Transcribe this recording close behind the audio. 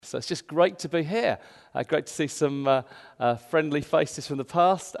So it's just great to be here. Great to see some friendly faces from the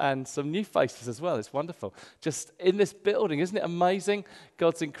past and some new faces as well. It's wonderful. Just in this building, isn't it amazing?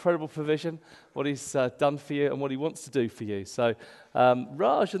 God's incredible provision, what he's done for you and what he wants to do for you. So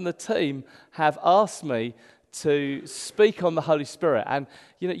Raj and the team have asked me to speak on the Holy Spirit. And,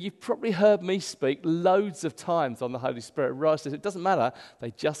 you know, you've probably heard me speak loads of times on the Holy Spirit. Raj says, it doesn't matter,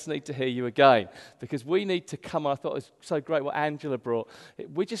 they just need to hear you again. Because we need to come, I thought it was so great what Angela brought.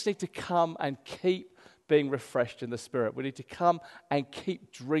 We just need to come and keep being refreshed in the Spirit. We need to come and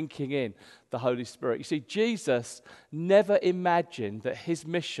keep drinking in the Holy Spirit. You see, Jesus never imagined that his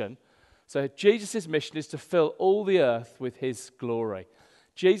mission, so Jesus' mission is to fill all the earth with his glory.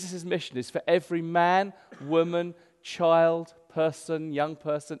 Jesus' mission is for every man, woman, child, person, young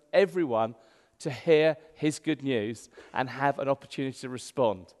person, everyone to hear his good news and have an opportunity to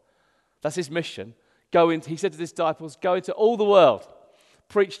respond. That's his mission. He said to his disciples, go into all the world,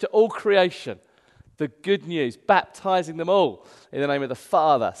 preach to all creation the good news, baptizing them all in the name of the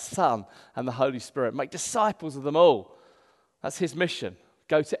Father, Son, and the Holy Spirit. Make disciples of them all. That's his mission.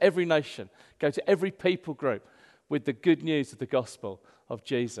 Go to every nation, go to every people group with the good news of the gospel of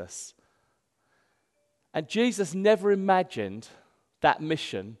Jesus. And Jesus never imagined that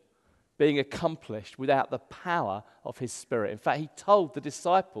mission being accomplished without the power of his Spirit. In fact, he told the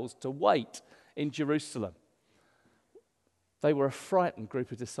disciples to wait in Jerusalem. They were a frightened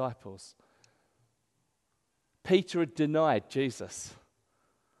group of disciples. Peter had denied Jesus.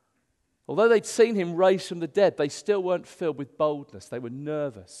 Although they'd seen him raised from the dead, they still weren't filled with boldness. They were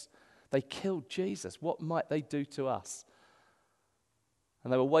nervous. They killed Jesus. What might they do to us?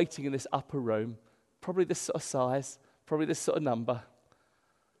 And they were waiting in this upper room, probably this sort of size, probably this sort of number.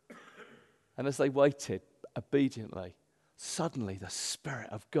 And as they waited obediently, suddenly the Spirit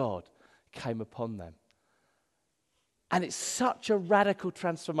of God came upon them. And it's such a radical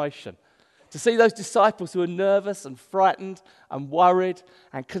transformation to see those disciples who are nervous and frightened and worried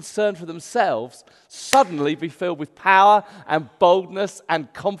and concerned for themselves suddenly be filled with power and boldness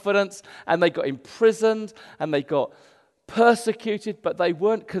and confidence. And they got imprisoned and they got persecuted, but they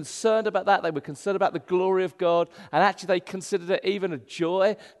weren't concerned about that. They were concerned about the glory of God, and actually they considered it even a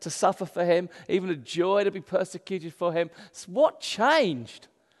joy to suffer for him, even a joy to be persecuted for him. So what changed?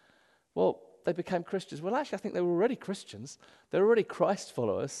 Well, they became Christians. Well, actually, I think they were already Christians. They were already Christ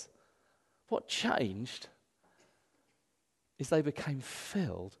followers. What changed is they became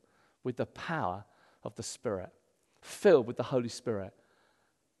filled with the power of the Spirit, filled with the Holy Spirit.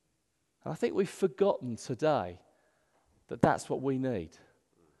 And I think we've forgotten today that that's what we need.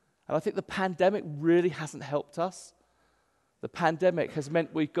 And I think the pandemic really hasn't helped us. The pandemic has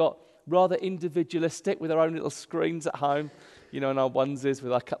meant we've got rather individualistic with our own little screens at home, you know, in our onesies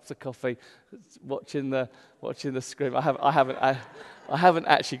with our cups of coffee, watching the screen. I haven't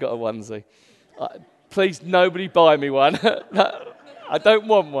actually got a onesie. Please, nobody buy me one. I don't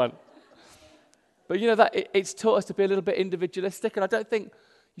want one. But you know that it's taught us to be a little bit individualistic, and I don't think,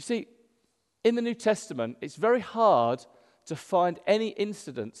 you see, in the New Testament, it's very hard to find any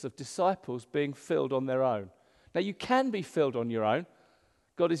incidents of disciples being filled on their own. Now, you can be filled on your own.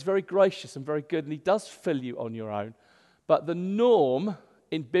 God is very gracious and very good, and he does fill you on your own. But the norm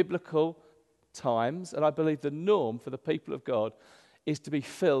in biblical times, and I believe the norm for the people of God, is to be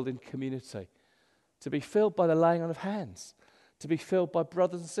filled in community, to be filled by the laying on of hands, to be filled by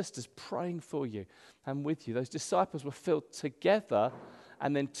brothers and sisters praying for you and with you. Those disciples were filled together,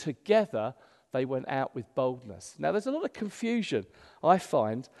 and then together they went out with boldness. Now, there's a lot of confusion, I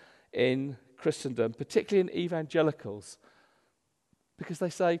find, in Christendom, particularly in evangelicals, because they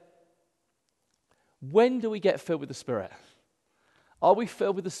say, when do we get filled with the Spirit? Are we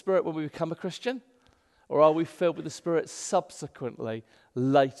filled with the Spirit when we become a Christian? Or are we filled with the Spirit subsequently,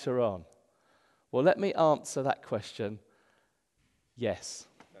 later on? Well, let me answer that question. Yes.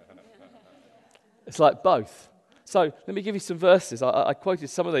 It's like both. So let me give you some verses. I quoted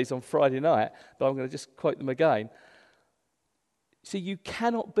some of these on Friday night, but I'm going to just quote them again. See, you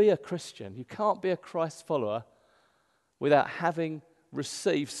cannot be a Christian, you can't be a Christ follower without having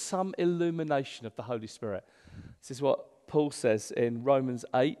received some illumination of the Holy Spirit. This is what Paul says in Romans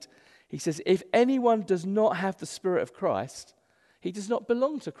 8. He says, if anyone does not have the Spirit of Christ, he does not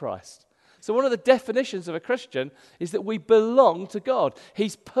belong to Christ. So one of the definitions of a Christian is that we belong to God.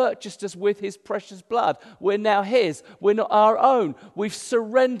 He's purchased us with his precious blood. We're now his. We're not our own. We've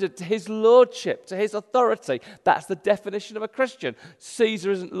surrendered to his lordship, to his authority. That's the definition of a Christian.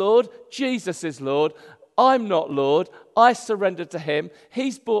 Caesar isn't Lord. Jesus is Lord. I'm not Lord. I surrendered to him.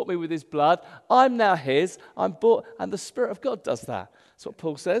 He's bought me with his blood. I'm now his. I'm bought. And the Spirit of God does that. That's what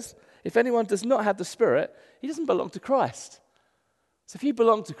Paul says. If anyone does not have the Spirit, he doesn't belong to Christ. So if you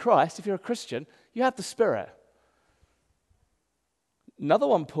belong to Christ, if you're a Christian, you have the Spirit. Another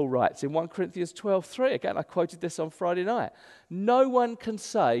one Paul writes in 1 Corinthians 12:3. Again, I quoted this on Friday night. No one can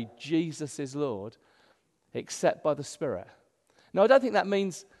say Jesus is Lord except by the Spirit. Now, I don't think that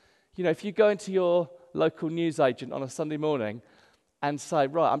means, if you go into your local newsagent on a Sunday morning and say,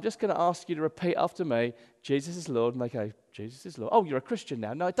 right, I'm just going to ask you to repeat after me, Jesus is Lord, and they go, Jesus is Lord. Oh, you're a Christian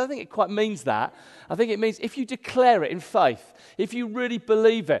now. No, I don't think it quite means that. I think it means if you declare it in faith, if you really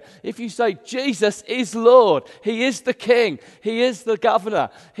believe it, if you say, Jesus is Lord, He is the King, He is the Governor,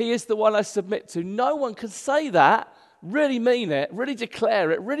 He is the one I submit to. No one can say that, really mean it, really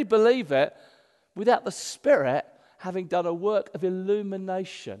declare it, really believe it, without the Spirit having done a work of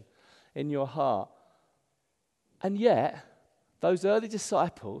illumination in your heart. And yet, those early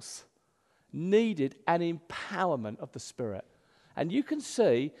disciples needed an empowerment of the Spirit. And you can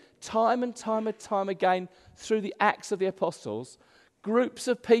see time and time and time again through the Acts of the Apostles, groups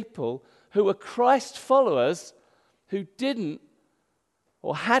of people who were Christ followers who didn't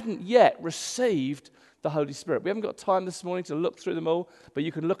or hadn't yet received the Holy Spirit. We haven't got time this morning to look through them all, but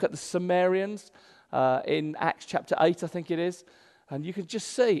you can look at the Samaritans in Acts chapter 8, I think it is. And you can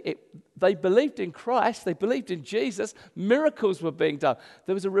just see it. They believed in Christ. They believed in Jesus. Miracles were being done.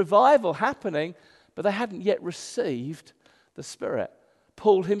 There was a revival happening, but they hadn't yet received the Spirit.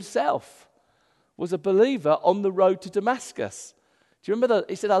 Paul himself was a believer on the road to Damascus. Do you remember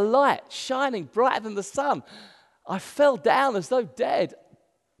he said, a light shining brighter than the sun. I fell down as though dead.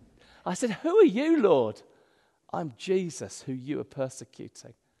 I said, who are you, Lord? I'm Jesus, who you are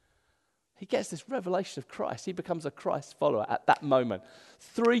persecuting. He gets this revelation of Christ. He becomes a Christ follower at that moment.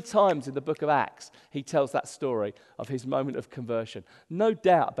 3 times in the book of Acts, he tells that story of his moment of conversion. No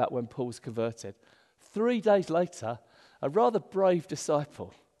doubt about when Paul's converted. 3 days later, a rather brave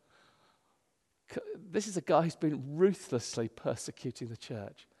disciple. This is a guy who's been ruthlessly persecuting the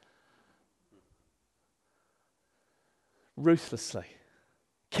church. Ruthlessly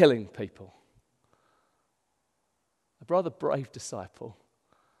killing people. A rather brave disciple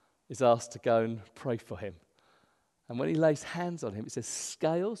is asked to go and pray for him. And when he lays hands on him, it says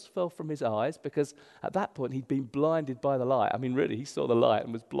scales fell from his eyes, because at that point he'd been blinded by the light. I mean, really, he saw the light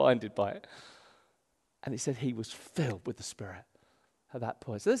and was blinded by it. And it said he was filled with the Spirit at that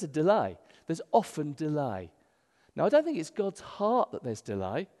point. So there's a delay. There's often delay. Now, I don't think it's God's heart that there's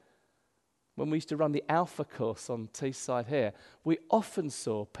delay. When we used to run the Alpha course on Teesside here, we often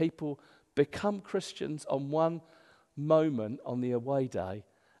saw people become Christians on one moment on the away day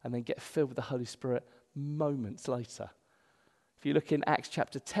and then get filled with the Holy Spirit moments later. If you look in Acts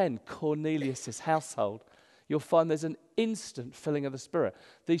chapter 10, Cornelius' household, you'll find there's an instant filling of the Spirit.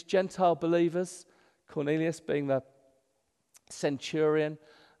 These Gentile believers, Cornelius being the centurion,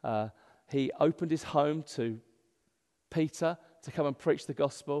 he opened his home to Peter to come and preach the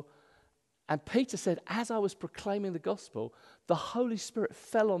gospel. And Peter said, as I was proclaiming the gospel, the Holy Spirit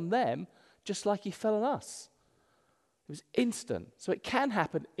fell on them just like he fell on us. It was instant. So it can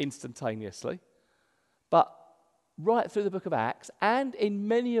happen instantaneously. But right through the book of Acts, and in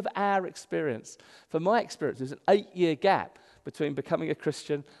many of our experience, for my experience, there's an 8-year gap between becoming a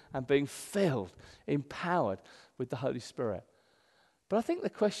Christian and being filled, empowered with the Holy Spirit. But I think the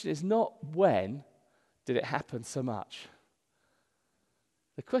question is not when did it happen so much.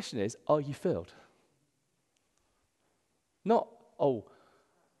 The question is, are you filled? Not,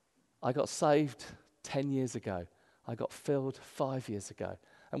 I got saved 10 years ago. I got filled 5 years ago.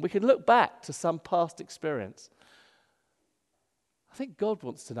 And we can look back to some past experience. I think God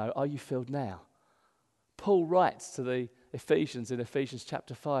wants to know, are you filled now? Paul writes to the Ephesians in Ephesians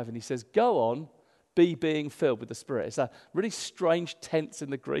chapter 5, and he says, go on, be being filled with the Spirit. It's a really strange tense in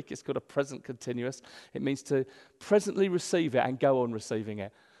the Greek. It's called a present continuous. It means to presently receive it and go on receiving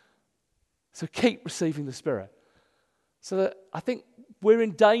it. So keep receiving the Spirit. So that I think we're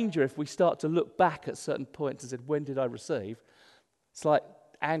in danger if we start to look back at certain points and say, when did I receive? It's like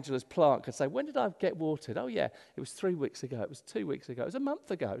Angela's plant could say, when did I get watered? Oh yeah, it was 3 weeks ago, it was 2 weeks ago, it was a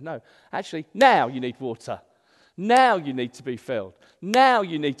month ago. No, actually, now you need water. Now you need to be filled. Now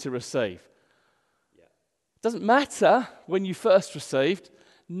you need to receive. It doesn't matter when you first received.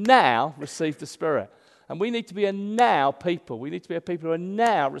 Now receive the Spirit. And we need to be a now people. We need to be a people who are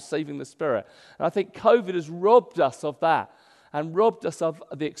now receiving the Spirit. And I think COVID has robbed us of that and robbed us of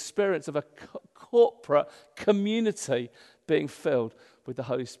the experience of a corporate community being filled with the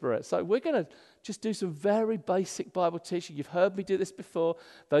Holy Spirit. So we're going to just do some very basic Bible teaching. You've heard me do this before.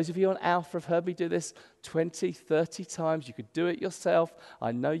 Those of you on Alpha have heard me do this 20, 30 times. You could do it yourself.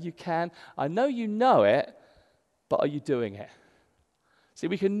 I know you can. I know you know it, but are you doing it? See,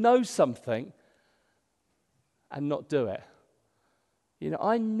 we can know something and not do it.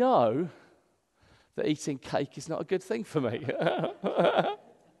 I know that eating cake is not a good thing for me.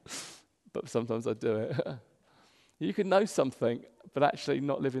 But sometimes I do it. You can know something, but actually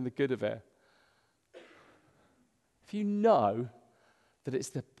not live in the good of it. If you know that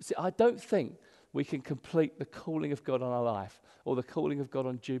it's I don't think we can complete the calling of God on our life or the calling of God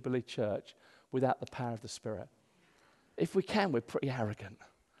on Jubilee Church without the power of the Spirit. If we can, we're pretty arrogant.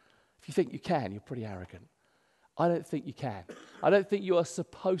 If you think you can, you're pretty arrogant. I don't think you can. I don't think you are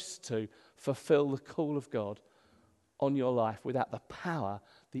supposed to fulfill the call of God on your life without the power,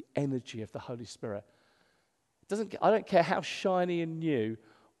 the energy of the Holy Spirit. I don't care how shiny and new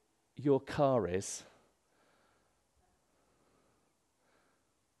your car is.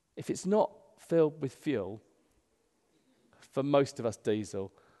 If it's not filled with fuel, for most of us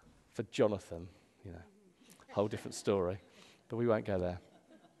diesel, for Jonathan, whole different story, but we won't go there.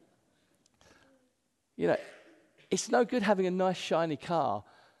 It's no good having a nice shiny car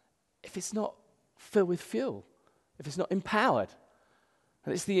if it's not filled with fuel, if it's not empowered.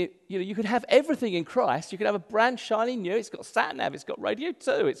 And it's you could have everything in Christ. You could have a brand shiny new. It's got sat nav. It's got radio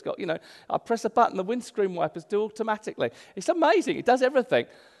 2. It's got, I press a button, the windscreen wipers do automatically. It's amazing. It does everything.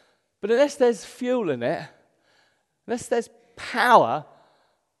 But unless there's fuel in it, unless there's power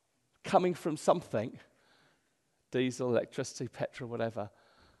coming from something, diesel, electricity, petrol, whatever,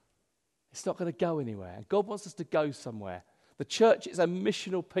 it's not going to go anywhere. And God wants us to go somewhere. The church is a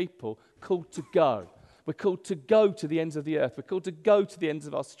missional people called to go. We're called to go to the ends of the earth. We're called to go to the ends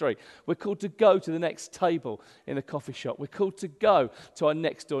of our street. We're called to go to the next table in a coffee shop. We're called to go to our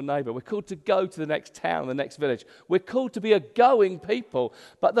next door neighbour. We're called to go to the next town, the next village. We're called to be a going people.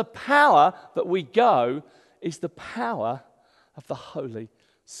 But the power that we go is the power of the Holy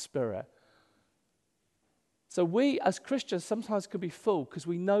Spirit. So we as Christians sometimes can be fooled because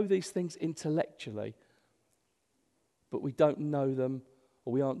we know these things intellectually, but we don't know them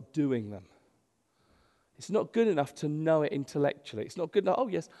or we aren't doing them. It's not good enough to know it intellectually. It's not good enough, oh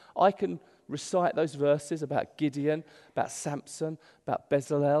yes, I can recite those verses about Gideon, about Samson, about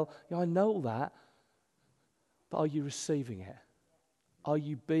Bezalel. I know all that. But are you receiving it? Are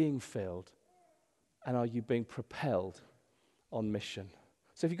you being filled? And are you being propelled on mission?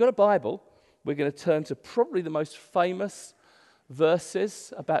 So if you've got a Bible, we're going to turn to probably the most famous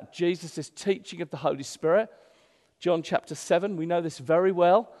verses about Jesus' teaching of the Holy Spirit. John chapter 7, we know this very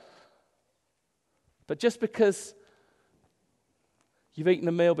well. But just because you've eaten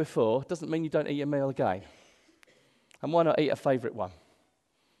a meal before doesn't mean you don't eat a meal again. And why not eat a favourite one?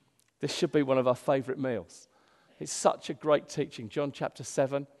 This should be one of our favourite meals. It's such a great teaching, John chapter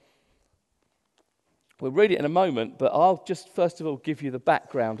 7. We'll read it in a moment, but I'll just first of all give you the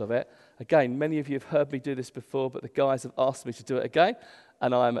background of it. Again, many of you have heard me do this before, but the guys have asked me to do it again,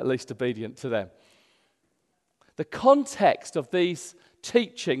 and I am at least obedient to them. The context of these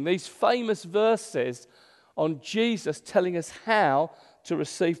teaching, these famous verses on Jesus telling us how to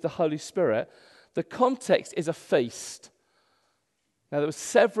receive the Holy Spirit, the context is a feast. Now, there were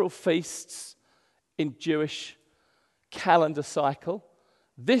several feasts in Jewish calendar cycle.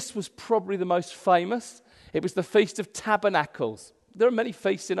 This was probably the most famous. It was the Feast of Tabernacles. There are many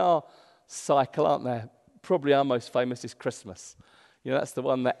feasts in our cycle, aren't there? Probably our most famous is Christmas. That's the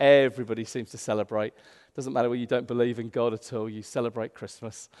one that everybody seems to celebrate. Doesn't matter whether you don't believe in God at all, you celebrate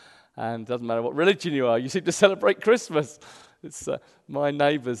Christmas. And doesn't matter what religion you are, you seem to celebrate Christmas. It's my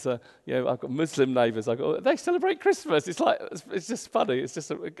neighbours, I've got Muslim neighbours, they celebrate Christmas. It's just funny, it's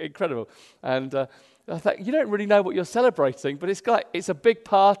just incredible. And I thought, you don't really know what you're celebrating, but it's a big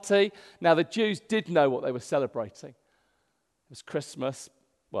party. Now, the Jews did know what they were celebrating. It was Christmas.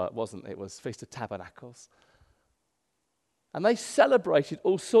 Well, it wasn't. It was Feast of Tabernacles. And they celebrated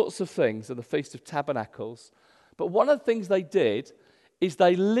all sorts of things at the Feast of Tabernacles. But one of the things they did is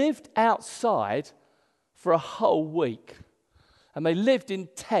they lived outside for a whole week. And they lived in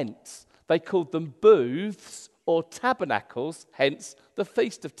tents. They called them booths or tabernacles, hence the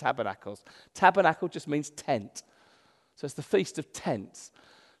Feast of Tabernacles. Tabernacle just means tent. So it's the Feast of Tents.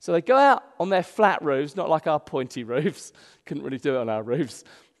 So they go out on their flat roofs, not like our pointy roofs. Couldn't really do it on our roofs.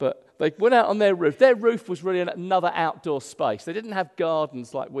 But they went out on their roof. Their roof was really another outdoor space. They didn't have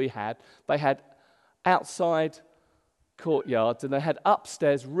gardens like we had. They had outside courtyards, and they had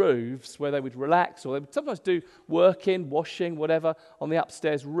upstairs roofs where they would relax, or they would sometimes do work washing, whatever, on the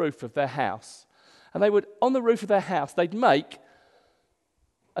upstairs roof of their house. And they would, on the roof of their house, they'd make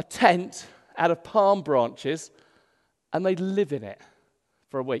a tent out of palm branches, and they'd live in it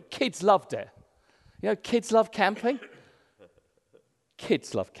for a week. Kids loved it. Kids love camping.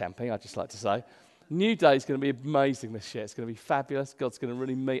 Kids love camping, I'd just like to say. New Day is going to be amazing this year. It's going to be fabulous. God's going to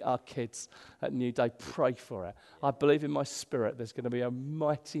really meet our kids at New Day. Pray for it. I believe in my spirit there's going to be a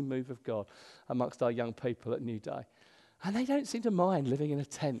mighty move of God amongst our young people at New Day. And they don't seem to mind living in a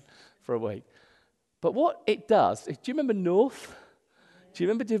tent for a week. But what it does, do you remember North? Do you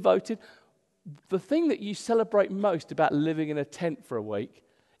remember Devoted? The thing that you celebrate most about living in a tent for a week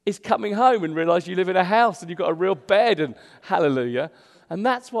is coming home and realize you live in a house and you've got a real bed and hallelujah. And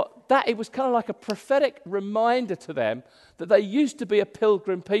it was kind of like a prophetic reminder to them that they used to be a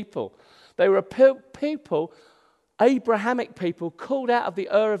pilgrim people. They were a people, Abrahamic people, called out of the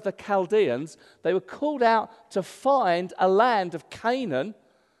Ur of the Chaldeans. They were called out to find a land of Canaan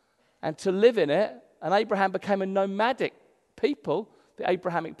and to live in it. And Abraham became a nomadic people, the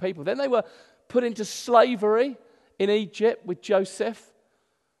Abrahamic people. Then they were put into slavery in Egypt with Joseph.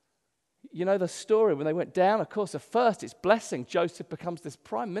 You know the story when they went down. Of course, at first it's blessing. Joseph becomes this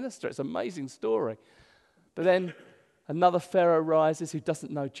prime minister. It's an amazing story. But then another Pharaoh rises who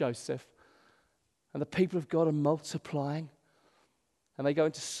doesn't know Joseph. And the people of God are multiplying. And they go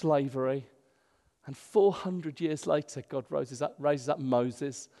into slavery. And 400 years later, God raises up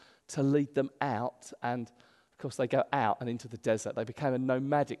Moses to lead them out. And of course, they go out and into the desert. They became a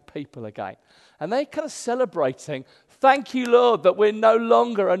nomadic people again. And they're kind of celebrating, thank you, Lord, that we're no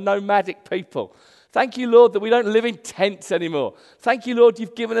longer a nomadic people. Thank you, Lord, that we don't live in tents anymore. Thank you, Lord,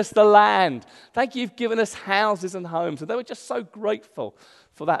 you've given us the land. Thank you, you've given us houses and homes. And they were just so grateful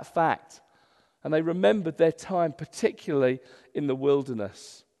for that fact. And they remembered their time, particularly in the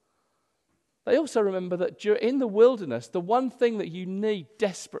wilderness. They also remember that in the wilderness, the one thing that you need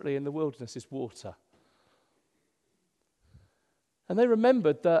desperately in the wilderness is water. And they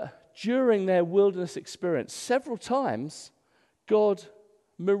remembered that during their wilderness experience, several times, God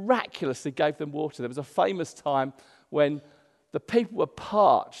miraculously gave them water. There was a famous time when the people were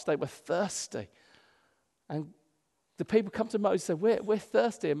parched, they were thirsty. And the people come to Moses and say, we're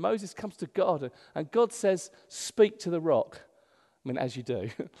thirsty. And Moses comes to God, and God says, speak to the rock. I mean, as you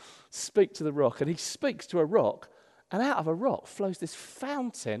do, speak to the rock. And he speaks to a rock, and out of a rock flows this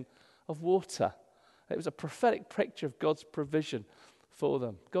fountain of water. It was a prophetic picture of God's provision for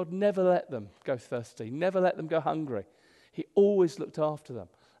them. God never let them go thirsty, never let them go hungry. He always looked after them.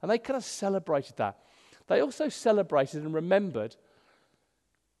 And they kind of celebrated that. They also celebrated and remembered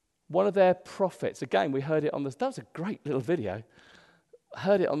one of their prophets. Again, we heard it on that was a great little video.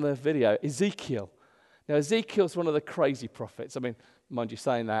 Heard it on the video, Ezekiel. Now, Ezekiel's one of the crazy prophets. I mean, mind you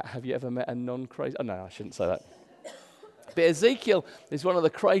saying that, have you ever met a non-crazy? Oh, no, I shouldn't say that. But Ezekiel is one of the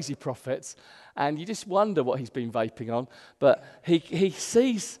crazy prophets, and you just wonder what he's been vaping on. But he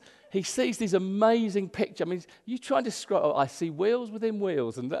sees these amazing pictures. I mean, you try and describe, I see wheels within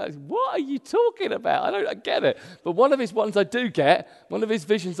wheels, and what are you talking about? I get it. But one of his ones I do get, one of his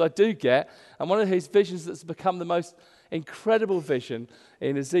visions I do get, and one of his visions that's become the most incredible vision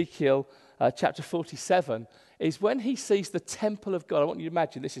in Ezekiel chapter 47 is when he sees the temple of God. I want you to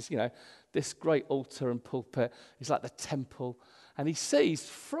imagine this is, this great altar and pulpit is like the temple. And he sees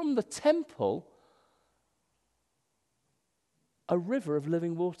from the temple a river of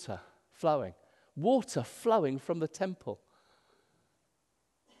living water flowing. Water flowing from the temple.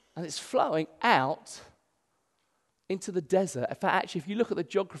 And it's flowing out into the desert. In fact, actually, if you look at the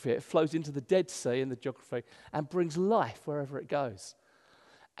geography, it flows into the Dead Sea in the geography and brings life wherever it goes.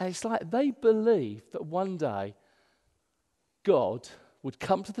 And it's like they believed that one day God would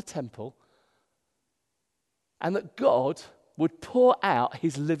come to the temple and that God would pour out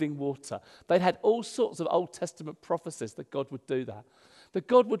his living water. They'd had all sorts of Old Testament prophecies that God would do that. That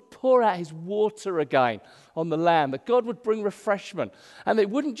God would pour out his water again on the land. That God would bring refreshment. And it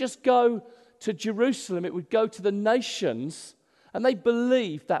wouldn't just go to Jerusalem, it would go to the nations. And they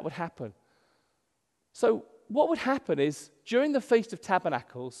believed that would happen. So what would happen is, during the Feast of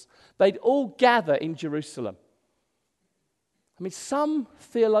Tabernacles, they'd all gather in Jerusalem. I mean, some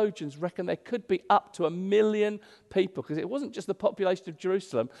theologians reckon there could be up to 1 million people, because it wasn't just the population of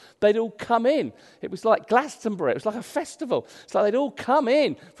Jerusalem. They'd all come in. It was like Glastonbury. It was like a festival. It's like they'd all come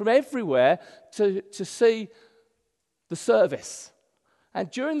in from everywhere to see the service.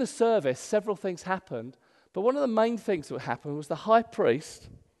 And during the service, several things happened. But one of the main things that happened was the high priest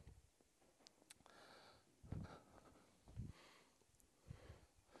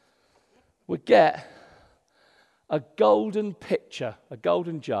would get a golden pitcher, a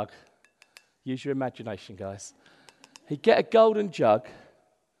golden jug. Use your imagination, guys. He'd get a golden jug,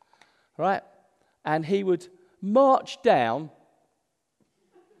 right? And he would march down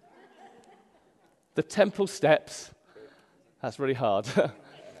the temple steps. That's really hard.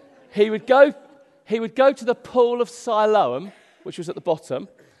 He would go to the pool of Siloam, which was at the bottom.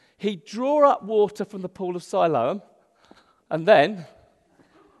 he'd draw up water from the pool of Siloam, and then,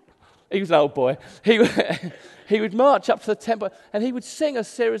 he was an old boy, he would march up to the temple, and he would sing a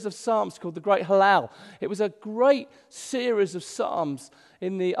series of psalms called the Great Hallel. It was a great series of psalms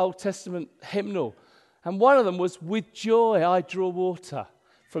in the Old Testament hymnal. And one of them was, "With joy I draw water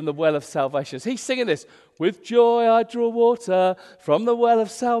from the well of salvation." So he's singing this, "With joy I draw water from the well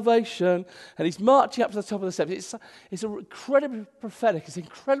of salvation." And he's marching up to the top of the steps. It's incredibly prophetic. It's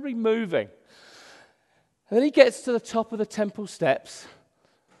incredibly moving. And then he gets to the top of the temple steps.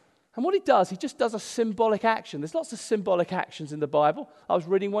 And what he does, he just does a symbolic action. There's lots of symbolic actions in the Bible. I was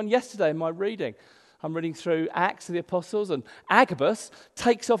reading one yesterday in my reading. I'm reading through Acts of the Apostles, and Agabus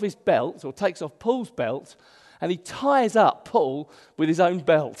takes off his belt, or takes off Paul's belt, and he ties up Paul with his own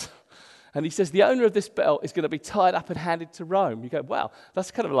belt. And he says the owner of this belt is going to be tied up and handed to Rome. You go, wow,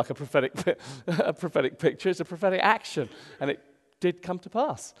 that's kind of like a prophetic picture. It's a prophetic action. And it did come to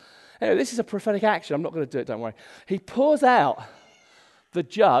pass. Anyway, this is a prophetic action. I'm not going to do it, don't worry. He pours out the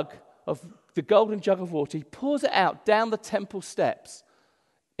golden jug of water. He pours it out down the temple steps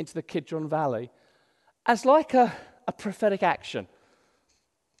into the Kidron Valley as like a prophetic action.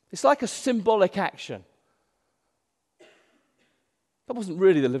 It's like a symbolic action. That wasn't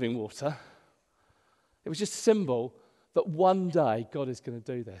really the living water. It was just a symbol that one day God is going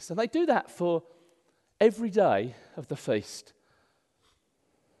to do this. And they do that for every day of the feast.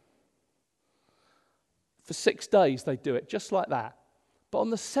 For 6 days they do it just like that. But on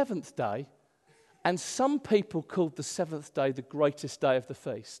the 7th day, and some people called the 7th day the greatest day of the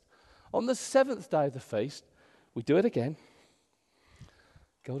feast. On the 7th day of the feast, we do it again.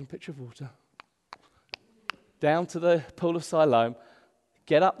 Golden pitcher of water. Down to the pool of Siloam.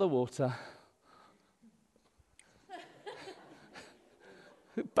 Get up the water.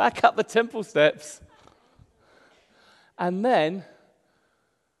 Back up the temple steps. And then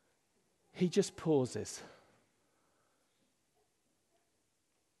he just pauses.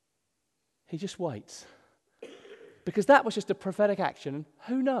 He just waits. Because that was just a prophetic action. And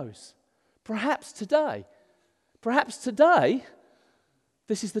who knows? Perhaps today,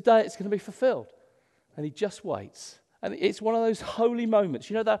 this is the day it's going to be fulfilled. And he just waits. And it's one of those holy moments.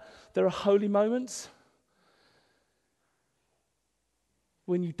 You know that there are holy moments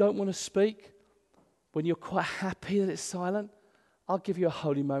when you don't want to speak, when you're quite happy that it's silent. I'll give you a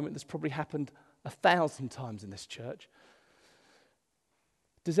holy moment that's probably happened 1,000 times in this church.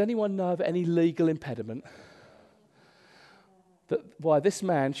 Does anyone know of any legal impediment that why this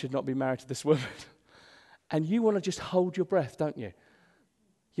man should not be married to this woman? And you want to just hold your breath, don't you?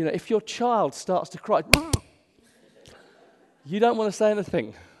 You know, if your child starts to cry, you don't want to say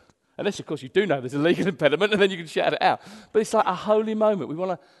anything. Unless, of course, you do know there's a legal impediment, and then you can shout it out. But it's like a holy moment. We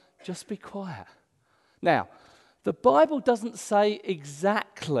want to just be quiet. Now, the Bible doesn't say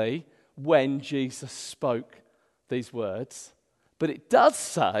exactly when Jesus spoke these words, but it does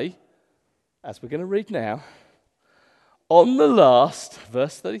say, as we're going to read now, on the last,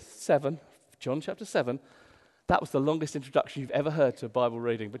 verse 37, John chapter 7, that was the longest introduction you've ever heard to a Bible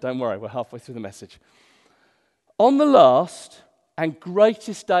reading, but don't worry, we're halfway through the message. On the last and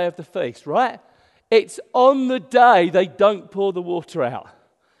greatest day of the feast, right? It's on the day they don't pour the water out.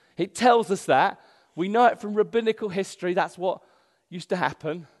 It tells us that. We know it from rabbinical history. That's what used to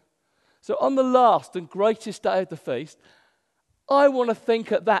happen. So on the last and greatest day of the feast, I want to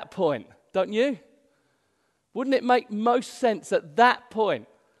think at that point, don't you? Wouldn't it make most sense at that point?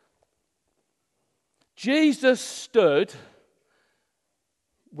 Jesus stood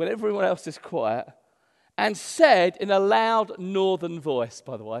when everyone else is quiet and said in a loud northern voice,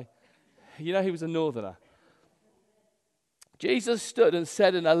 by the way. You know he was a northerner. Jesus stood and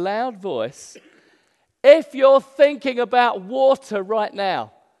said in a loud voice, if you're thinking about water right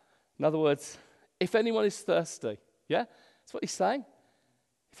now, in other words, if anyone is thirsty, yeah? That's what he's saying.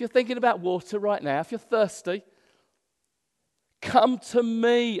 If you're thinking about water right now, if you're thirsty, come to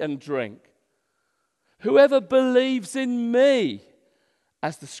me and drink. Whoever believes in me,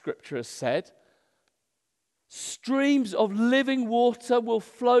 as the scripture has said, streams of living water will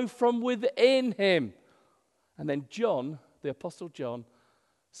flow from within him. And then John, the Apostle John,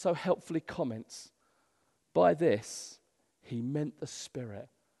 so helpfully comments, by this he meant the Spirit,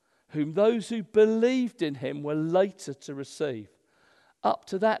 whom those who believed in him were later to receive. Up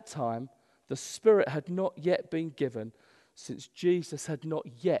to that time, the Spirit had not yet been given, since Jesus had not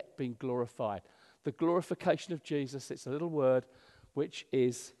yet been glorified. The glorification of Jesus, it's a little word which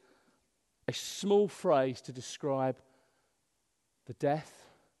is a small phrase to describe the death,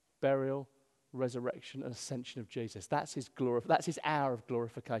 burial, resurrection, and ascension of Jesus. That's his glory. That's his hour of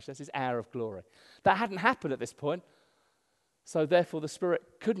glorification. That's his hour of glory. That hadn't happened at this point. So therefore the Spirit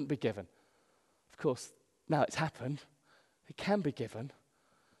couldn't be given. Of course, now it's happened. It can be given.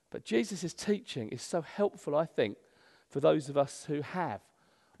 But Jesus' teaching is so helpful, I think, for those of us who have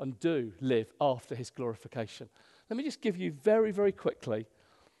and do live after his glorification. Let me just give you very, very quickly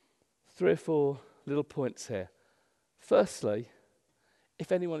 3 or 4 little points here. Firstly,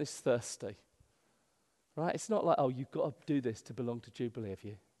 if anyone is thirsty, right? It's not like, oh, you've got to do this to belong to Jubilee, have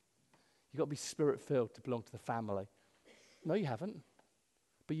you? You've got to be Spirit-filled to belong to the family. No, you haven't.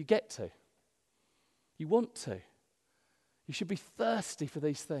 But you get to. You want to. You should be thirsty for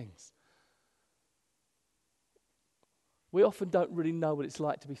these things. We often don't really know what it's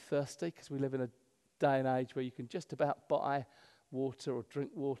like to be thirsty because we live in a day and age where you can just about buy water or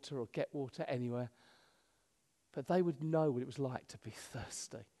drink water or get water anywhere. But they would know what it was like to be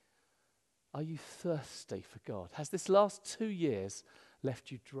thirsty. Are you thirsty for God? Has this last 2 years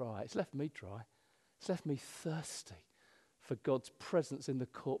left you dry? It's left me dry. It's left me thirsty for God's presence in the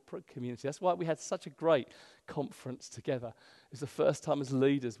corporate community. That's why we had such a great conference together. It was the first time as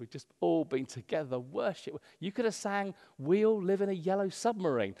leaders we'd just all been together, worship. You could have sang, "We all live in a yellow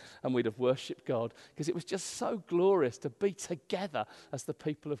submarine," and we'd have worshipped God because it was just so glorious to be together as the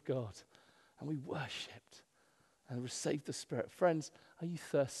people of God. And we worshipped and received the Spirit. Friends, are you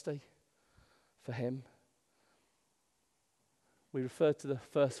thirsty for him? We referred to the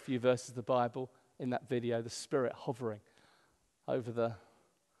first few verses of the Bible in that video, the Spirit hovering over the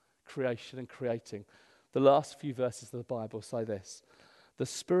creation and creating. The last few verses of the Bible say this: the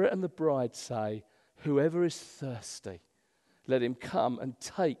Spirit and the bride say, "Whoever is thirsty, let him come and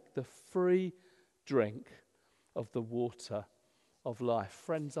take the free drink of the water of life."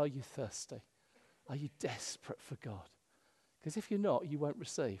 Friends, are you thirsty? Are you desperate for God? Because if you're not, you won't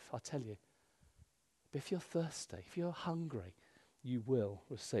receive, I tell you. But if you're thirsty, if you're hungry, you will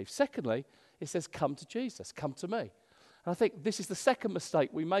receive. Secondly, it says, come to Jesus, come to me. And I think this is the second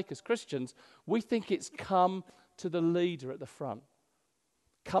mistake we make as Christians. We think it's come to the leader at the front.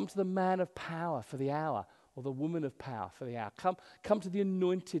 Come to the man of power for the hour, or the woman of power for the hour. Come to the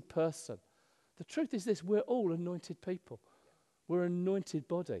anointed person. The truth is this: we're all anointed people. We're an anointed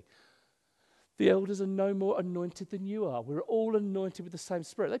body. The elders are no more anointed than you are. We're all anointed with the same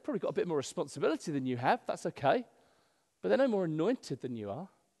Spirit. They've probably got a bit more responsibility than you have. That's okay. But they're no more anointed than you are.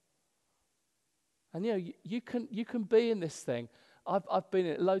 And you can be in this thing. I've been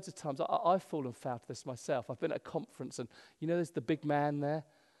in it loads of times. I've fallen foul to this myself. I've been at a conference, and there's the big man there.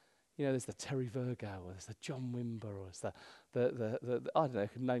 There's the Terry Virgo, or there's the John Wimber, or there's the I don't know. I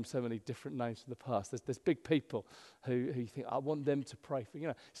can name so many different names from the past. There's big people who you think, I want them to pray for.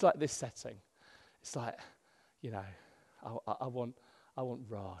 It's like this setting. It's like, I want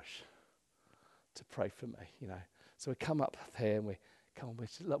Raj to pray for me. So we come up here and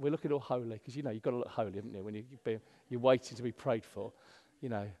we're looking all holy, because you've got to look holy, haven't you? When you're waiting to be prayed for,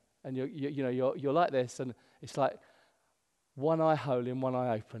 and you're like this, and it's like one eye holy and one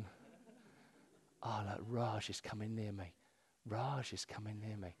eye open. Oh, look, Raj is coming near me. Raj is coming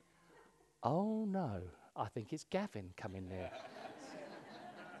near me. Oh no, I think it's Gavin coming near.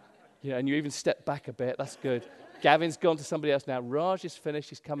 And you even step back a bit. That's good. Gavin's gone to somebody else now. Raj is finished.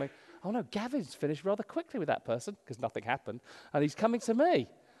 He's coming. Oh no, Gavin's finished rather quickly with that person because nothing happened. And he's coming to me.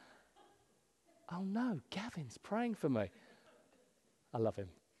 Oh no, Gavin's praying for me. I love him.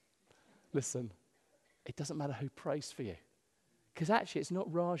 Listen, it doesn't matter who prays for you. Because actually it's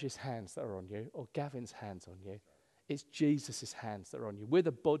not Raj's hands that are on you or Gavin's hands on you. It's Jesus' hands that are on you. We're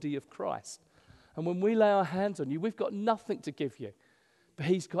the body of Christ. And when we lay our hands on you, we've got nothing to give you. But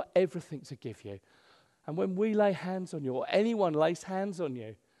he's got everything to give you. And when we lay hands on you, or anyone lays hands on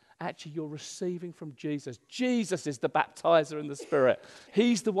you, actually you're receiving from Jesus. Jesus is the baptizer in the Spirit.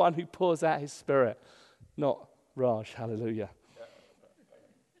 He's the one who pours out his Spirit, not Raj. Hallelujah.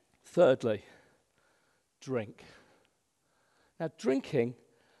 Thirdly, drink. Now, drinking,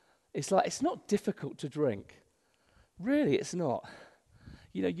 it's not difficult to drink. Really, it's not.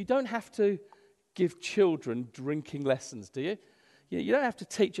 You don't have to give children drinking lessons, do you? You don't have to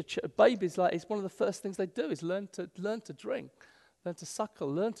teach babies. It's one of the first things they do is learn to drink, learn to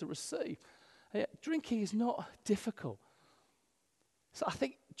suckle, learn to receive. Drinking is not difficult. So I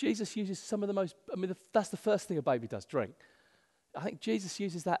think Jesus uses some of the most. That's the first thing a baby does: drink. I think Jesus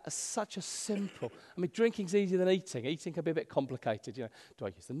uses that as such a simple. Drinking's easier than eating. Eating can be a bit complicated. Do I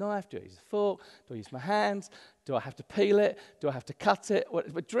use the knife? Do I use the fork? Do I use my hands? Do I have to peel it? Do I have to cut it?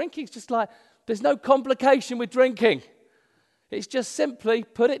 But drinking's just like there's no complication with drinking. It's just simply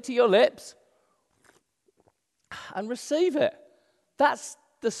put it to your lips and receive it. That's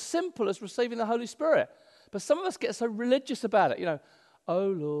the simple as receiving the Holy Spirit. But some of us get so religious about it. Oh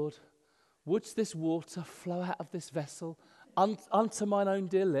Lord, wouldst this water flow out of this vessel Unto mine own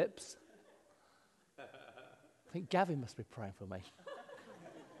dear lips. I think Gavin must be praying for me.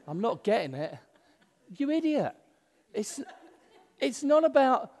 I'm not getting it. You idiot. It's not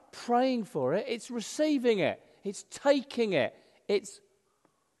about praying for it. It's receiving it. It's taking it. It's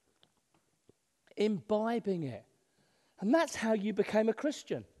imbibing it. And that's how you became a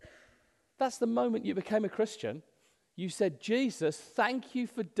Christian. That's the moment you became a Christian. You said, Jesus, thank you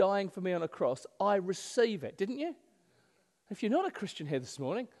for dying for me on a cross. I receive it, didn't you? If you're not a Christian here this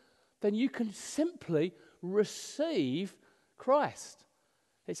morning, then you can simply receive Christ.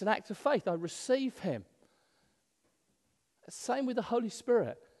 It's an act of faith. I receive him. Same with the Holy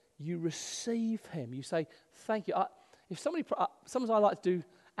Spirit. You receive him. You say, thank you. Sometimes I like to do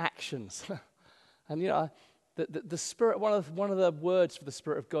actions. And, the Spirit, one of the words for the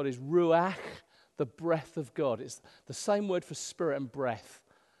Spirit of God is ruach, the breath of God. It's the same word for spirit and breath.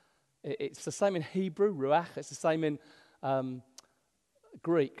 It's the same in Hebrew, ruach. It's the same in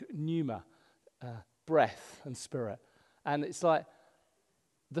Greek, pneuma, breath and spirit. And it's like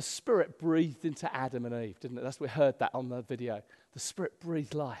the Spirit breathed into Adam and Eve, didn't it? We heard that on the video. The Spirit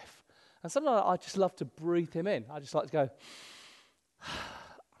breathed life. And sometimes I just love to breathe him in. I just like to go,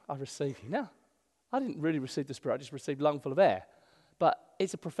 I receive you. Now, I didn't really receive the Spirit. I just received a lungful of air. But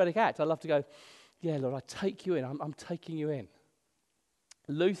it's a prophetic act. I love to go, yeah, Lord, I take you in. I'm taking you in.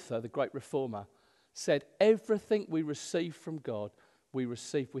 Luther, the great reformer, said, everything we receive from God, we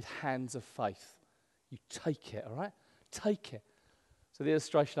receive with hands of faith. You take it, all right? Take it. So the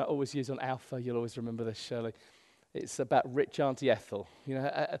illustration I always use on Alpha, you'll always remember this, Shirley. It's about rich Auntie Ethel.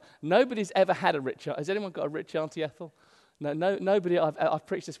 Nobody's ever had a rich. Has anyone got a rich Auntie Ethel? No, nobody. I've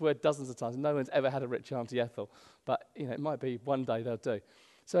preached this word dozens of times. No one's ever had a rich Auntie Ethel, but it might be one day they'll do.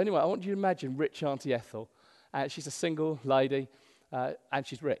 So anyway, I want you to imagine rich Auntie Ethel. She's a single lady, and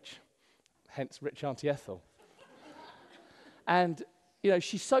she's rich. Hence, rich Auntie Ethel. And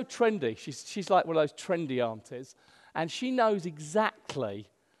she's so trendy. She's like one of those trendy aunties, and she knows exactly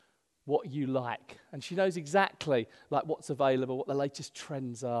what you like, and she knows exactly like what's available, what the latest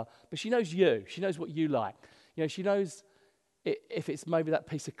trends are. But she knows you. She knows what you like. She knows if it's maybe that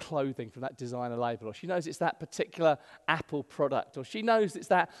piece of clothing from that designer label, or she knows it's that particular Apple product, or she knows it's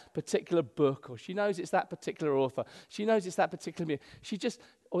that particular book, or she knows it's that particular author. She knows it's that particular music.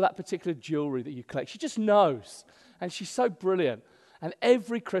 Or that particular jewelry that you collect. She just knows, and she's so brilliant. And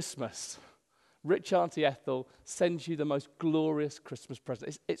every Christmas, rich Auntie Ethel sends you the most glorious Christmas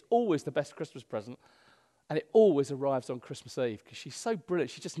present. It's always the best Christmas present, and it always arrives on Christmas Eve because she's so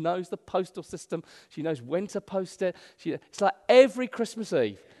brilliant. She just knows the postal system. She knows when to post it. It's like every Christmas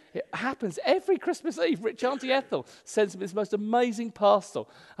Eve. It happens every Christmas Eve. Rich Auntie Ethel sends me this most amazing parcel.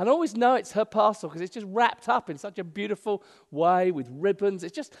 And I always know it's her parcel because it's just wrapped up in such a beautiful way with ribbons.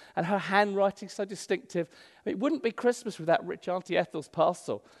 And her handwriting's so distinctive. It wouldn't be Christmas without Rich Auntie Ethel's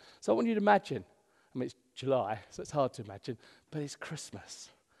parcel. So I want you to imagine. It's July, so it's hard to imagine, but it's Christmas.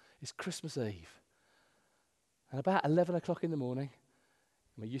 It's Christmas Eve. And about 11 o'clock in the morning,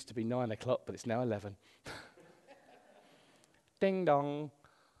 it used to be 9 o'clock, but it's now 11. Ding dong.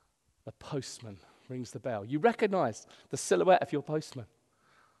 The postman rings the bell. You recognize the silhouette of your postman.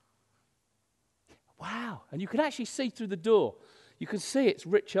 Wow. And you can actually see through the door. You can see it's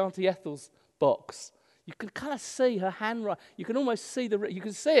rich Auntie Ethel's box. You can kind of see her handwriting. You can almost see you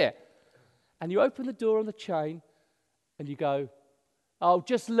can see it. And you open the door on the chain and you go, oh,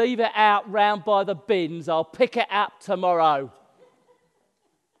 just leave it out round by the bins. I'll pick it up tomorrow.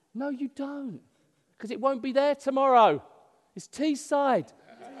 No, you don't. Because it won't be there tomorrow. It's Teesside.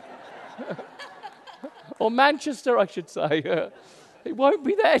 Or Manchester, I should say. It won't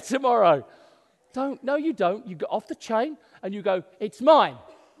be there tomorrow. No, you don't. You get off the chain and you go, it's mine.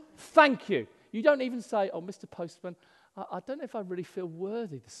 Thank you. You don't even say, oh, Mr. Postman, I don't know if I really feel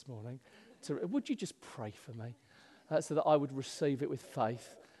worthy this morning. Would you just pray for me so that I would receive it with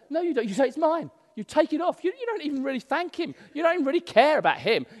faith? No, you don't. You say, it's mine. You take it off. You don't even really thank him. You don't even really care about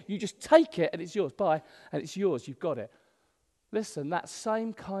him. You just take it and it's yours. Bye. And it's yours. You've got it. Listen, that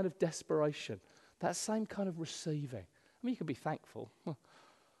same kind of desperation, that same kind of receiving. You can be thankful,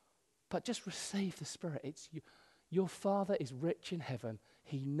 but just receive the Spirit. It's your Father is rich in heaven.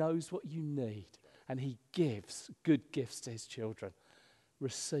 He knows what you need, and he gives good gifts to his children.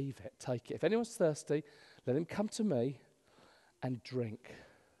 Receive it, take it. If anyone's thirsty, let him come to me and drink.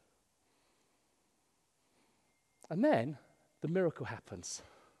 And then the miracle happens.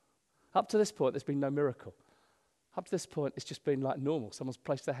 Up to this point, there's been no miracle. Up to this point, it's just been like normal. Someone's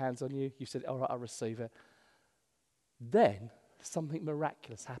placed their hands on you. You said, all right, I'll receive it. Then something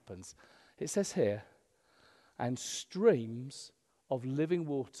miraculous happens. It says here, and streams of living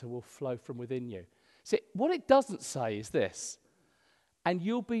water will flow from within you. See, what it doesn't say is this, and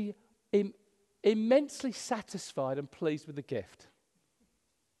you'll be immensely satisfied and pleased with the gift.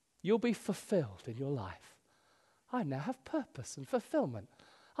 You'll be fulfilled in your life. I now have purpose and fulfillment.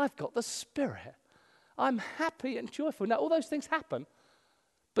 I've got the Spirit. I'm happy and joyful. Now, all those things happen,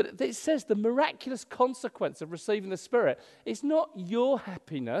 but it says the miraculous consequence of receiving the Spirit is not your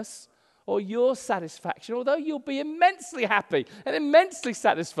happiness or your satisfaction. Although you'll be immensely happy and immensely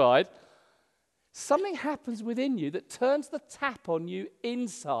satisfied, something happens within you that turns the tap on you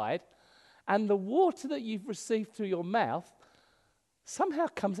inside, and the water that you've received through your mouth somehow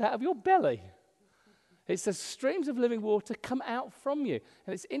comes out of your belly. It says streams of living water come out from you.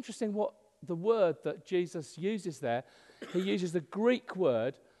 And it's interesting what the word that Jesus uses there. He uses the Greek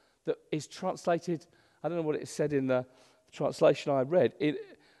word that is translated, I don't know what it said in the translation I read,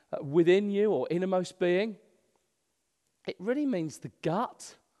 within you or innermost being. It really means the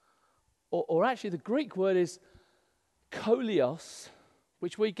gut, or actually the Greek word is kolios,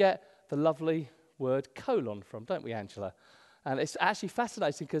 which we get the lovely word colon from, don't we, Angela? And it's actually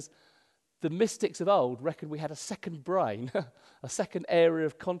fascinating because the mystics of old reckoned we had a second brain, a second area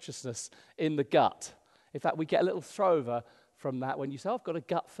of consciousness in the gut. In fact, we get a little throwover from that when you say, I've got a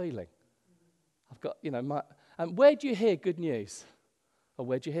gut feeling. I've got, and where do you hear good news? Or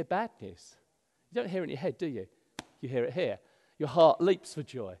where do you hear bad news? You don't hear it in your head, do you? You hear it here. Your heart leaps for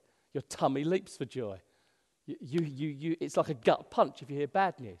joy. Your tummy leaps for joy. It's like a gut punch if you hear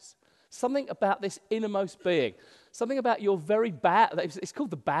bad news. Something about this innermost being, something about your very it's called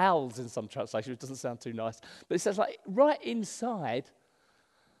the bowels in some translations, which doesn't sound too nice, but it says like right inside,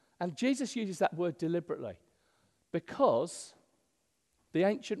 and Jesus uses that word deliberately because the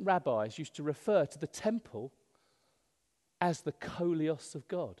ancient rabbis used to refer to the temple as the kolios of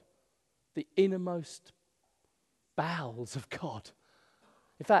God, the innermost bowels of God.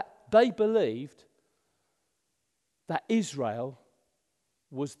 In fact, they believed that Israel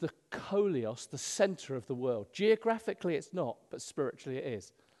was the kolios, the center of the world. Geographically it's not, but spiritually it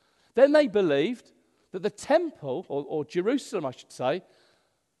is. Then they believed that the temple, or Jerusalem I should say,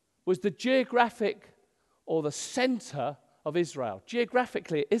 was the geographic or the center of Israel.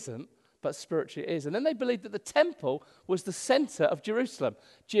 Geographically it isn't, but spiritually it is. And then they believed that the temple was the center of Jerusalem.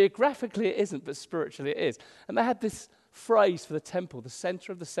 Geographically it isn't, but spiritually it is. And they had this phrase for the temple, the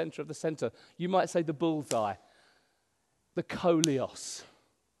center of the center of the center. You might say the bullseye, the kolios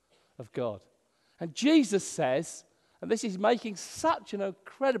of God. And Jesus says, and this is making such an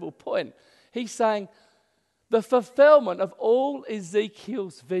incredible point, he's saying the fulfillment of all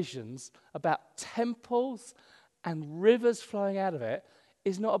Ezekiel's visions about temples and rivers flowing out of it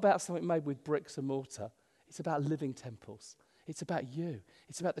is not about something made with bricks and mortar. It's about living temples. It's about you.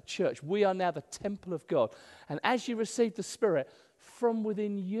 It's about the church. We are now the temple of God. And as you receive the Spirit, from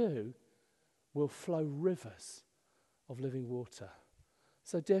within you will flow rivers of living water.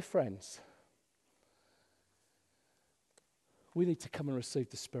 So, dear friends, we need to come and receive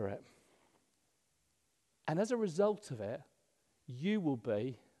the Spirit. And as a result of it, you will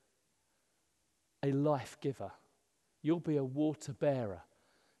be a life giver. You'll be a water bearer.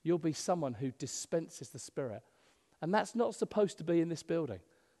 You'll be someone who dispenses the Spirit. And that's not supposed to be in this building.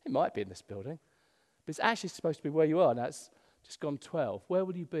 It might be in this building, but it's actually supposed to be where you are. Now it's just gone 12. Where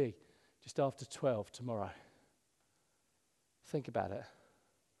will you be just after 12 tomorrow? Think about it.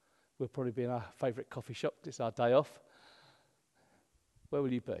 We'll probably be in our favourite coffee shop. It's our day off. Where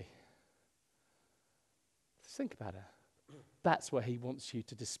will you be? Think about it. That's where he wants you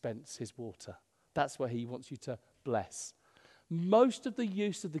to dispense his water. That's where he wants you to bless. Most of the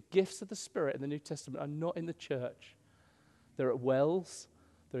use of the gifts of the Spirit in the New Testament are not in the church. They're at wells.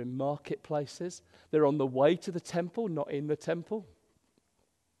 They're in marketplaces. They're on the way to the temple, not in the temple.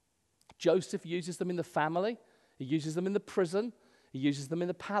 Joseph uses them in the family. He uses them in the prison. He uses them in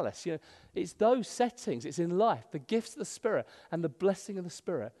the palace. It's those settings. It's in life. The gifts of the Spirit and the blessing of the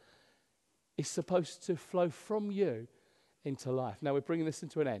Spirit is supposed to flow from you into life. Now we're bringing this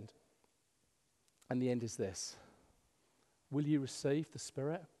into an end. And the end is this. Will you receive the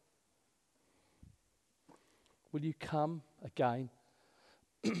Spirit? Will you come again?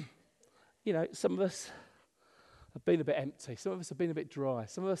 Some of us have been a bit empty. Some of us have been a bit dry.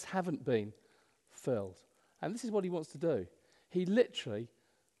 Some of us haven't been filled. And this is what he wants to do. He literally,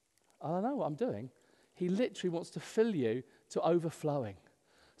 I don't know what I'm doing, he literally wants to fill you to overflowing.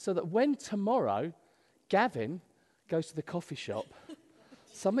 So that when tomorrow Gavin goes to the coffee shop,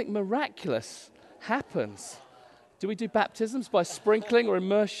 something miraculous happens. Do we do baptisms by sprinkling or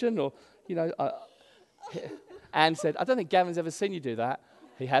immersion? Or, Anne said, I don't think Gavin's ever seen you do that.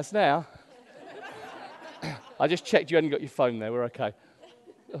 He has now. I just checked you hadn't got your phone there. We're okay.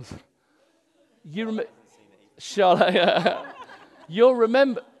 You remember, Charlotte, you'll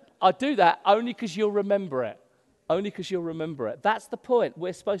remember. I do that only because you'll remember it. Only because you'll remember it. That's the point.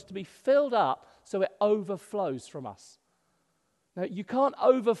 We're supposed to be filled up so it overflows from us. Now, you can't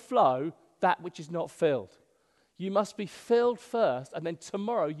overflow that which is not filled. You must be filled first, and then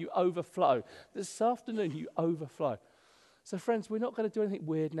tomorrow you overflow. This afternoon you overflow. So, friends, we're not going to do anything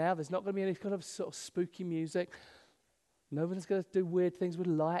weird now. There's not going to be any kind of sort of spooky music. No one's going to do weird things with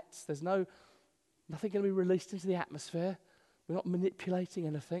lights. There's nothing going to be released into the atmosphere. We're not manipulating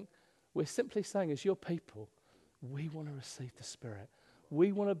anything. We're simply saying, as your people, we want to receive the Spirit.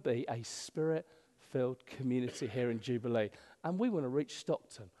 We want to be a Spirit-filled community here in Jubilee. And we want to reach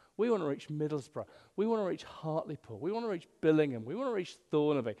Stockton. We want to reach Middlesbrough. We want to reach Hartlepool. We want to reach Billingham. We want to reach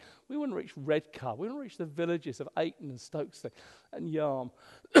Thornaby. We want to reach Redcar. We want to reach the villages of Ayton and Stokesay and Yarm.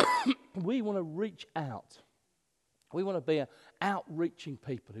 We want to reach out. We want to be outreaching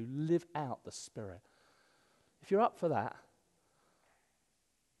people who live out the Spirit. If you're up for that,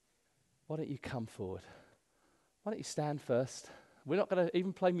 why don't you come forward? Why don't you stand first? We're not going to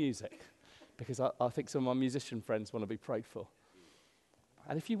even play music because I think some of my musician friends want to be prayed for.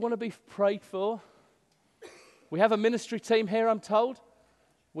 And if you want to be prayed for, we have a ministry team here, I'm told.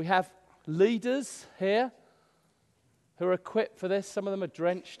 We have leaders here who are equipped for this. Some of them are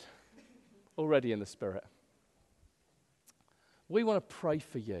drenched already in the Spirit. We want to pray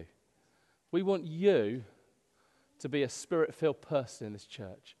for you. We want you to be a Spirit-filled person in this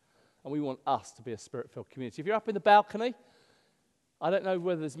church. And we want us to be a Spirit-filled community. If you're up in the balcony, I don't know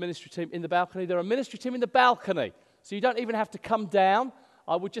whether there's a ministry team in the balcony. There are a ministry team in the balcony. So you don't even have to come down.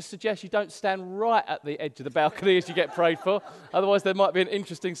 I would just suggest you don't stand right at the edge of the balcony as you get prayed for. Otherwise, there might be an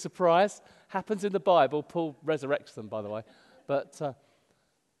interesting surprise. Happens in the Bible. Paul resurrects them, by the way. But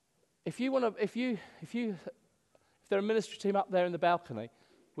if there are a ministry team up there in the balcony,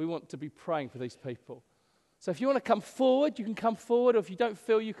 we want to be praying for these people. So if you want to come forward, you can come forward. Or if you don't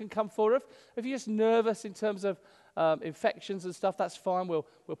feel you can come forward, if you're just nervous in terms of infections and stuff, that's fine. We'll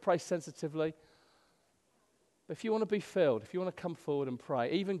pray sensitively. But if you want to be filled, if you want to come forward and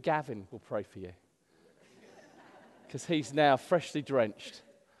pray, even Gavin will pray for you. Because he's now freshly drenched.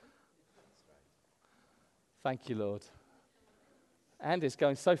 Thank you, Lord. Andy's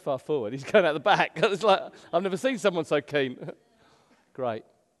going so far forward, he's going out the back. It's like, I've never seen someone so keen. Great.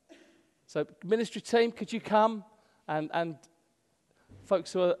 So, ministry team, could you come? And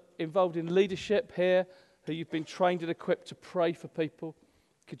folks who are involved in leadership here, who you've been trained and equipped to pray for people,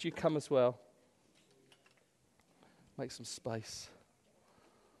 could you come as well? Make some space.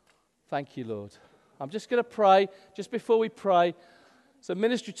 Thank you, Lord. I'm just going to pray, just before we pray. So,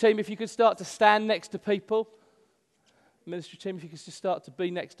 ministry team, if you could start to stand next to people. Ministry team, if you could just start to be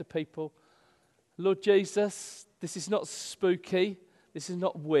next to people. Lord Jesus, this is not spooky. This is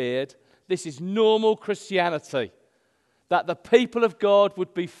not weird. This is normal Christianity. That the people of God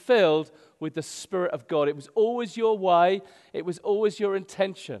would be filled with the Spirit of God. It was always your way. It was always your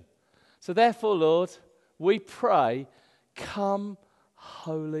intention. So therefore, Lord, we pray, come,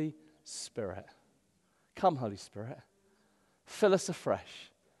 Holy Spirit. Come, Holy Spirit. Fill us afresh.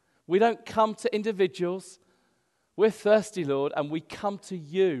 We don't come to individuals. We're thirsty, Lord, and we come to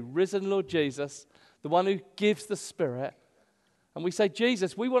you, risen Lord Jesus, the one who gives the Spirit. And we say,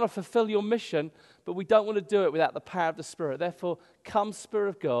 Jesus, we want to fulfill your mission, but we don't want to do it without the power of the Spirit. Therefore, come, Spirit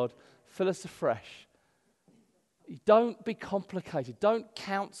of God, fill us afresh. Don't be complicated. Don't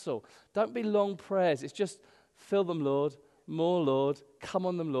counsel. Don't be long prayers. It's just fill them, Lord, more, Lord, come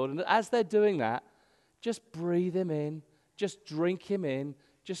on them, Lord. And as they're doing that, just breathe him in, just drink him in,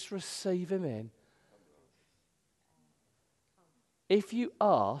 just receive him in. If you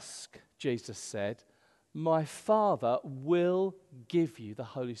ask, Jesus said, my Father will give you the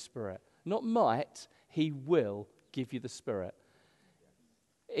Holy Spirit. Not might, he will give you the Spirit.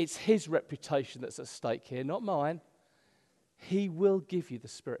 It's his reputation that's at stake here, not mine. He will give you the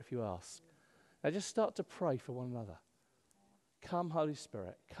Spirit if you ask. Now just start to pray for one another. Come, Holy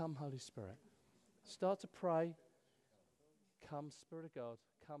Spirit. Come, Holy Spirit. Start to pray. Come, Spirit of God.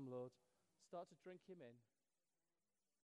 Come, Lord. Start to drink him in.